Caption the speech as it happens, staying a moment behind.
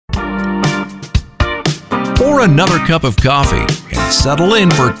Pour another cup of coffee and settle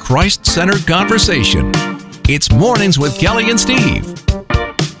in for Christ-centered conversation. It's Mornings with Kelly and Steve.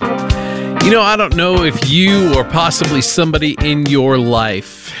 You know, I don't know if you or possibly somebody in your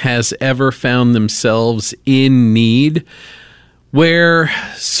life has ever found themselves in need, where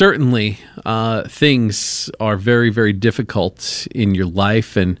certainly things are very, very difficult in your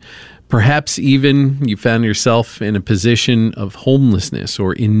life, and perhaps even you found yourself in a position of homelessness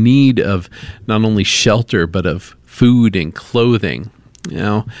or in need of not only shelter, but of food and clothing. You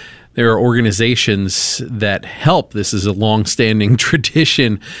know, there are organizations that help. This is a long-standing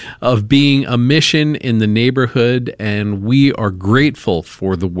tradition of being a mission in the neighborhood, and we are grateful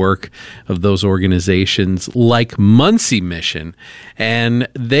for the work of those organizations like Muncie Mission. And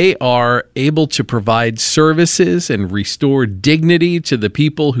they are able to provide services and restore dignity to the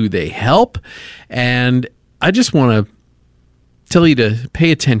people who they help. And I just want to tell you to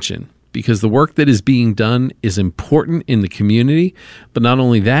pay attention, because the work that is being done is important in the community. But not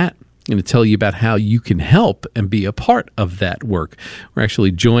only that, I'm going to tell you about how you can help and be a part of that work. We're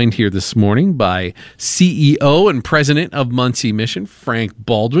actually joined here this morning by CEO and President of Muncie Mission, Frank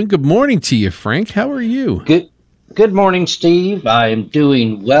Baldwin. Good morning to you, Frank. How are you? Good morning, Steve. I'm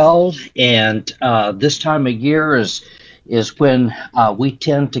doing well, and this time of year is when we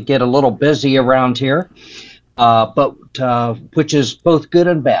tend to get a little busy around here. But which is both good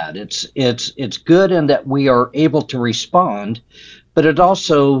and bad. It's good in that we are able to respond, but it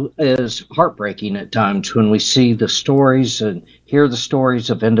also is heartbreaking at times when we see the stories and hear the stories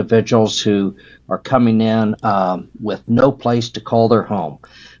of individuals who are coming in with no place to call their home.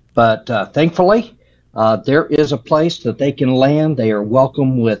 But thankfully, there is a place that they can land. They are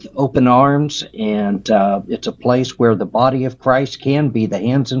welcome with open arms, and it's a place where the body of Christ can be the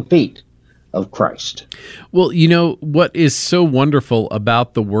hands and feet of Christ. Well, you know, what is so wonderful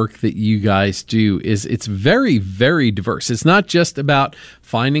about the work that you guys do is it's very, very diverse. It's not just about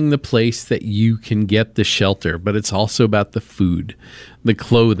finding the place that you can get the shelter, but it's also about the food, the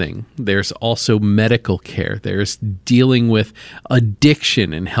clothing. There's also medical care. There's dealing with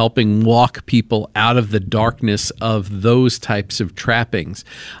addiction and helping walk people out of the darkness of those types of trappings.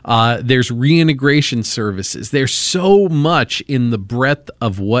 There's reintegration services. There's so much in the breadth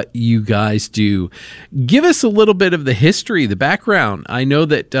of what you guys do. Give us a little bit of the history, the background. I know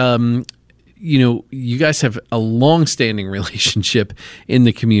that you guys have a long-standing relationship in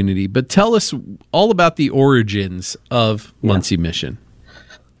the community, but tell us all about the origins of Muncie Mission.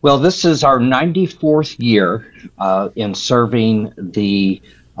 Well, this is our 94th year in serving the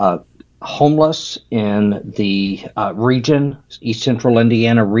homeless in the region, East Central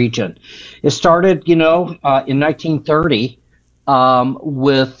Indiana region. It started, in 1930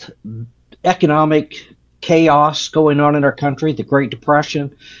 with economic chaos going on in our country, the Great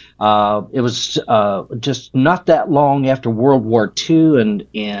Depression. It was just not that long after World War II,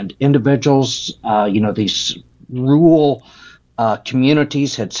 and individuals, these rural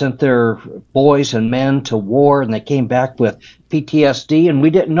communities had sent their boys and men to war, and they came back with PTSD, and we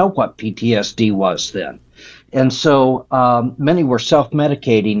didn't know what PTSD was then. And so many were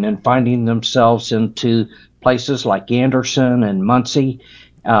self-medicating and finding themselves into places like Anderson and Muncie,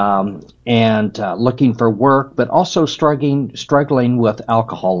 and looking for work, but also struggling with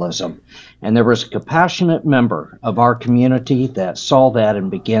alcoholism. And there was a compassionate member of our community that saw that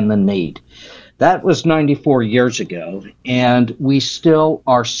and began the need. That was 94 years ago, and we still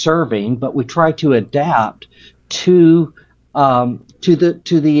are serving, but we try to adapt to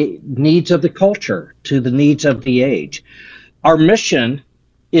the needs of the culture, to the needs of the age. Our mission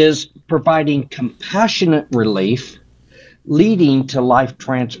is providing compassionate relief, leading to life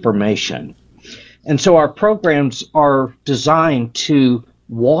transformation. And so our programs are designed to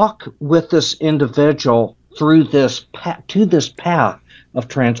walk with this individual through this path of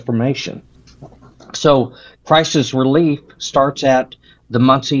transformation. So Crisis Relief starts at the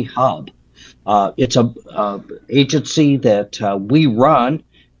Muncie Hub. It's a agency that we run,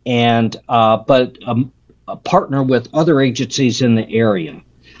 but partner with other agencies in the area.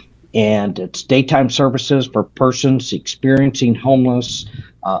 And it's daytime services for persons experiencing homeless,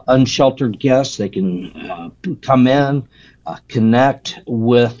 unsheltered guests. They can come in, connect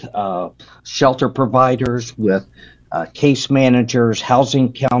with shelter providers, with case managers,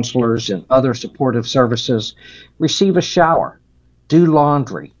 housing counselors, and other supportive services, receive a shower, do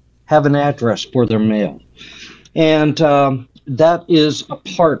laundry, have an address for their mail. And that is a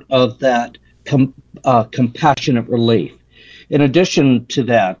part of that compassionate relief. In addition to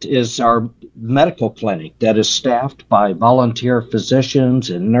that is our medical clinic that is staffed by volunteer physicians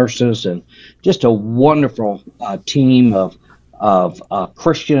and nurses, and just a wonderful team of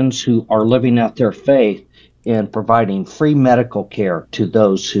Christians who are living out their faith in providing free medical care to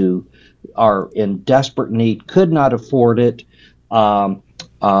those who are in desperate need, could not afford it. So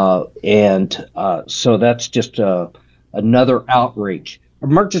that's just another outreach.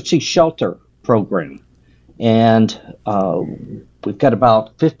 Emergency shelter program. And we've got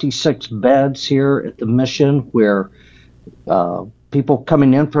about 56 beds here at the mission where people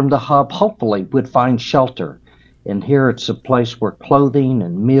coming in from the hub hopefully would find shelter. And here it's a place where clothing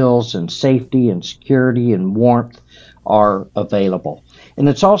and meals and safety and security and warmth are available. And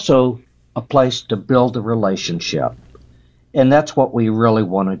it's also a place to build a relationship. And that's what we really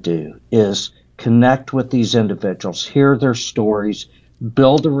want to do, is connect with these individuals, hear their stories,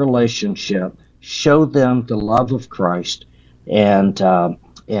 build a relationship, show them the love of Christ, and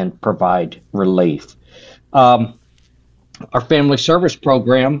provide relief. Our family service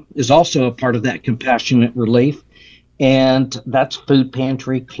program is also a part of that compassionate relief, and that's food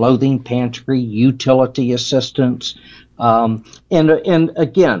pantry, clothing pantry, utility assistance, and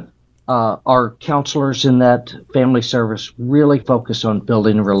again, our counselors in that family service really focus on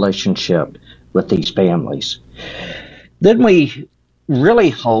building a relationship with these families. Then we really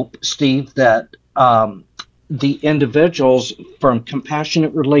hope, Steve, that the individuals from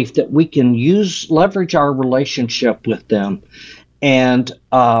Compassionate Relief, that we can leverage our relationship with them, and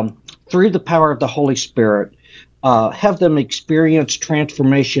through the power of the Holy Spirit, have them experience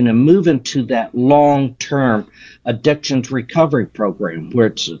transformation and move into that long-term addictions recovery program where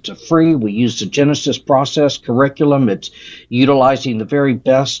it's a free. We use the Genesis process curriculum. It's utilizing the very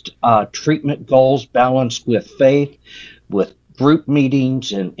best treatment goals balanced with faith, with group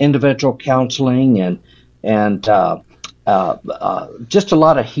meetings and individual counseling, and just a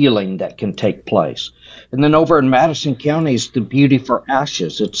lot of healing that can take place. And then over in Madison County is the Beauty for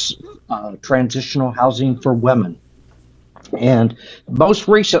Ashes. It's transitional housing for women. And most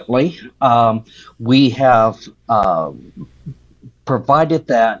recently, we have provided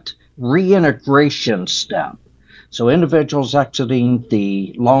that reintegration step. So individuals exiting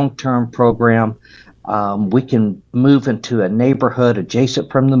the long-term program, we can move into a neighborhood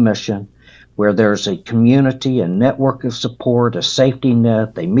adjacent from the mission where there's a community, a network of support, a safety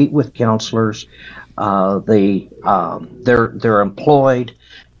net. They meet with counselors. They're employed,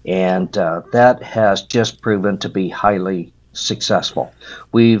 and that has just proven to be highly successful.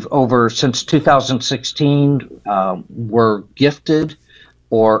 We've since 2016, we're gifted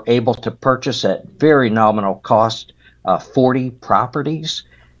or able to purchase at very nominal cost 40 properties,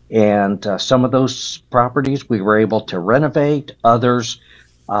 and some of those properties we were able to renovate. Others,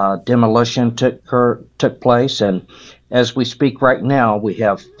 demolition took place, and as we speak right now, we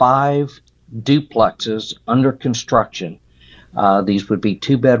have 5 duplexes under construction. These would be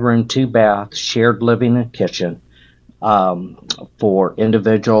 2-bedroom, 2-bath, shared living and kitchen, for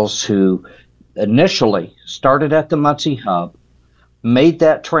individuals who initially started at the Muncie Hub, made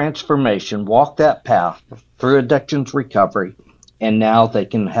that transformation, walked that path through addictions recovery, and now they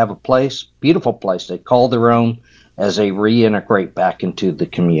can have a place, beautiful place they call their own, as they reintegrate back into the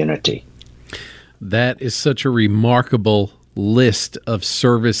community. That is such a remarkable list of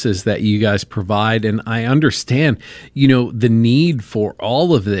services that you guys provide, and I understand, the need for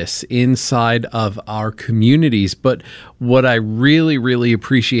all of this inside of our communities. But what I really, really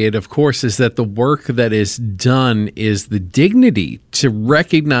appreciate, of course, is that the work that is done is the dignity to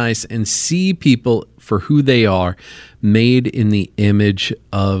recognize and see people for who they are, made in the image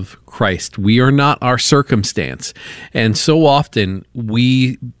of Christ. We are not our circumstance, and so often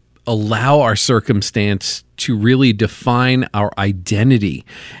we allow our circumstance to really define our identity.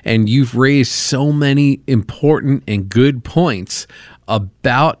 And you've raised so many important and good points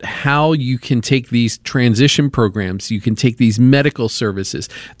about how you can take these transition programs, you can take these medical services,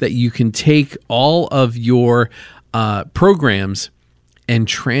 that you can take all of your programs and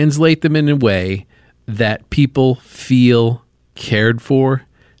translate them in a way that people feel cared for,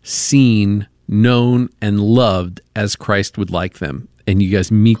 seen, known, and loved as Christ would like them. And you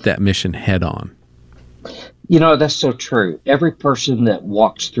guys meet that mission head on. That's so true. Every person that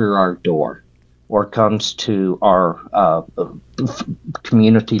walks through our door or comes to our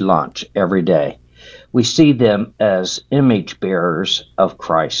community lunch every day, we see them as image bearers of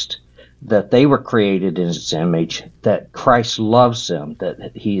Christ, that they were created in his image, that Christ loves them,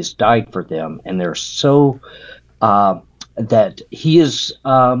 that he has died for them, and they're so that he is,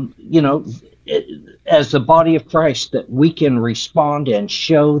 as the body of Christ, that we can respond and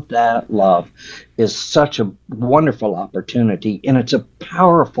show that love is such a wonderful opportunity, and it's a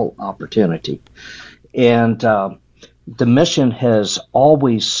powerful opportunity. And the mission has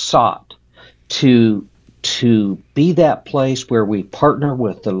always sought to be that place where we partner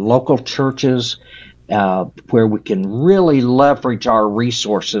with the local churches where we can really leverage our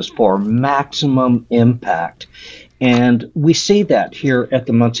resources for maximum impact. And we see that here at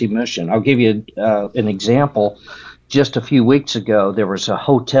the Muncie Mission. I'll give you an example. Just a few weeks ago, there was a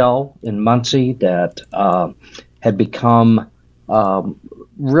hotel in Muncie that had become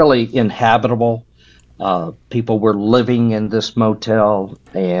really inhabitable. People were living in this motel,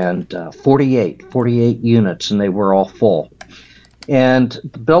 and 48 units, and they were all full. And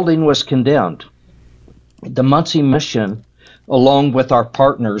the building was condemned. The Muncie Mission, along with our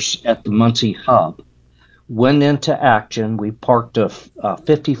partners at the Muncie Hub, went into action. We parked a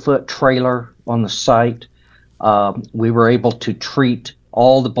 50-foot trailer on the site. We were able to treat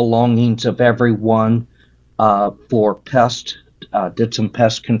all the belongings of everyone for pest, did some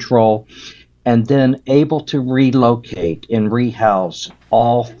pest control, and then able to relocate and rehouse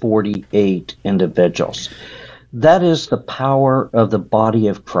all 48 individuals. That is the power of the body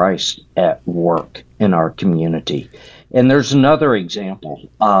of Christ at work in our community. And there's another example.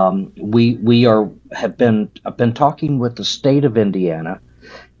 I've been talking with the state of Indiana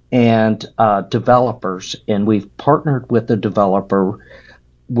and developers, and we've partnered with the developer.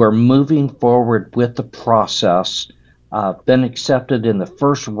 We're moving forward with the process. Been accepted in the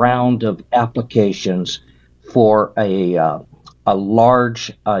first round of applications for a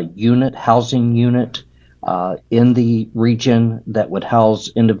large housing unit in the region that would house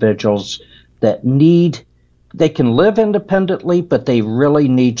individuals that they can live independently, but they really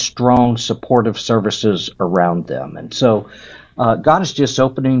need strong supportive services around them. And so God is just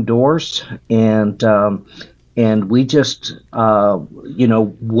opening doors, and we just, welcome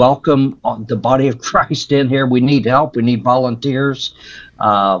the body of Christ in here. We need help. We need volunteers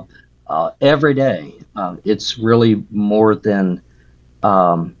every day. It's really more than,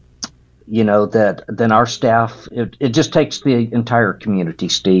 than our staff. It just takes the entire community,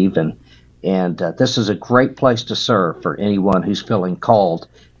 Steve, and this is a great place to serve for anyone who's feeling called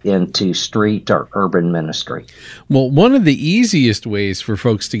into street or urban ministry. Well, one of the easiest ways for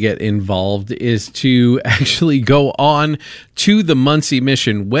folks to get involved is to actually go on to the Muncie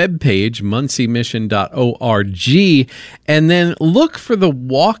Mission webpage, munciemission.org, and then look for the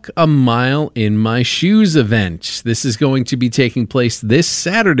Walk a Mile in My Shoes event. This is going to be taking place this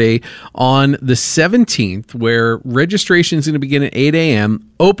Saturday on the 17th, where registration is going to begin at 8 a.m.,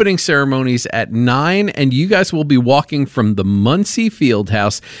 opening ceremonies at 9, and you guys will be walking from the Muncie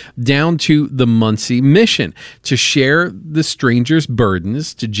Fieldhouse down to the Muncie Mission to share the stranger's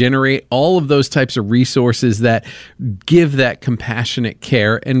burdens, to generate all of those types of resources that give that compassionate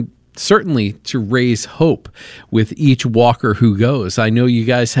care, and certainly to raise hope with each walker who goes. I know you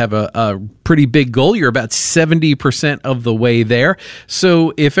guys have a pretty big goal. You're about 70% of the way there.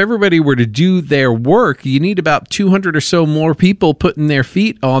 So if everybody were to do their work, you need about 200 or so more people putting their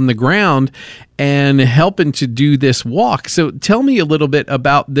feet on the ground and helping to do this walk. So tell me a little bit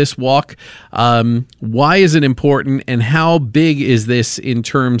about this walk. Why is it important, and how big is this in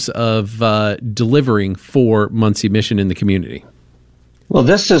terms of delivering for Muncie Mission in the community? Well,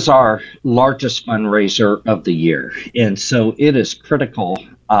 this is our largest fundraiser of the year, and so it is critical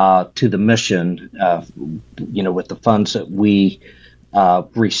to the mission. With the funds that we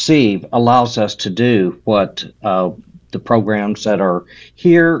receive, allows us to do what the programs that are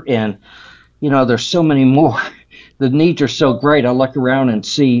here, and there's so many more. The needs are so great. I look around and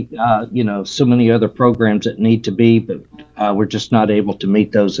see so many other programs that need to be, but we're just not able to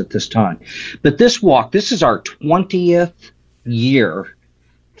meet those at this time. But this is our 20th year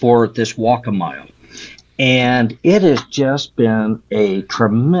for this Walk a Mile. And it has just been a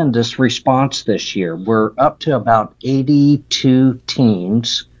tremendous response this year. We're up to about 82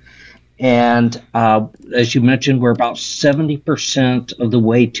 teams. And as you mentioned, we're about 70% of the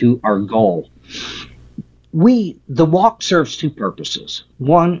way to our goal. The walk serves two purposes.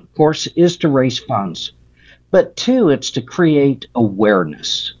 One, of course, is to raise funds. But two, it's to create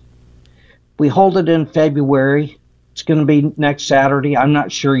awareness. We hold it in February. It's going to be next Saturday. I'm not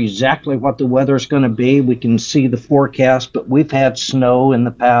sure exactly what the weather is going to be. We can see the forecast, but we've had snow in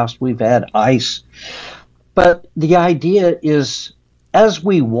the past. We've had ice. But the idea is, as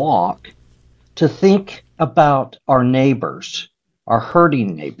we walk, to think about our neighbors, our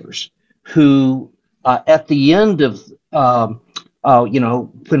hurting neighbors, who at the end of,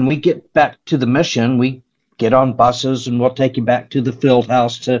 when we get back to the mission, we get on buses and we'll take you back to the field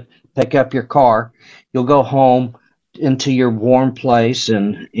house to pick up your car. You'll go home into your warm place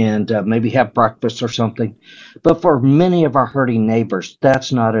and maybe have breakfast or something. But for many of our hurting neighbors,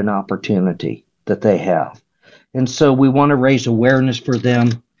 that's not an opportunity that they have. And so we want to raise awareness for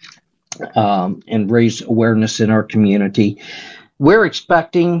them and raise awareness in our community. we're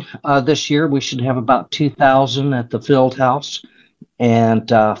expecting this year we should have about 2,000 at the field house and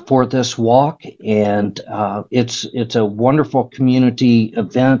for this walk. And it's a wonderful community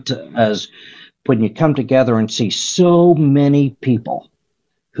event, as when you come together and see so many people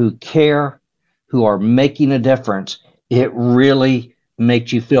who care, who are making a difference, it really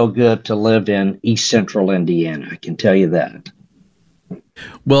makes you feel good to live in East Central Indiana. I can tell you that.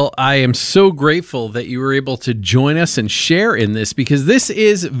 Well, I am so grateful that you were able to join us and share in this, because this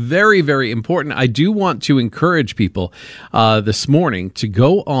is very, very important. I do want to encourage people this morning to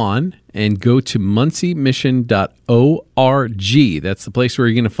go on and go to munciemission.org. That's the place where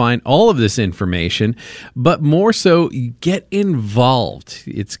you're going to find all of this information, but more so, get involved.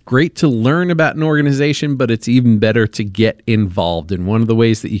 It's great to learn about an organization, but it's even better to get involved. And one of the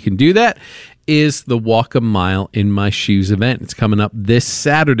ways that you can do that is the Walk a Mile in My Shoes event. It's coming up this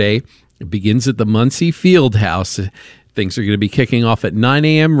Saturday. It begins at the Muncie Field House. Things are going to be kicking off at 9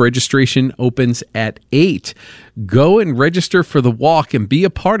 a.m. Registration opens at 8. Go and register for the walk and be a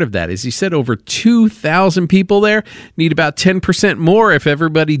part of that. As you said, over 2,000 people there. Need about 10% more if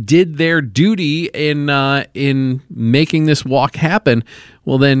everybody did their duty in making this walk happen.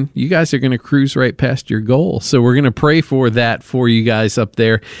 Well, then you guys are going to cruise right past your goal. So we're going to pray for that for you guys up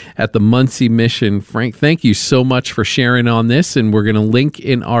there at the Muncie Mission. Frank, thank you so much for sharing on this, and we're going to link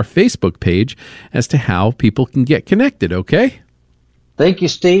in our Facebook page as to how people can get connected, okay? Thank you,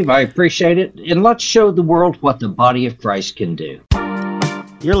 Steve. I appreciate it. And let's show the world what the body of Christ can do.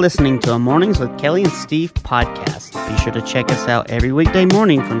 You're listening to a Mornings with Kelly and Steve podcast. Be sure to check us out every weekday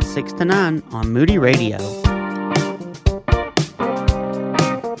morning from 6 to 9 on Moody Radio.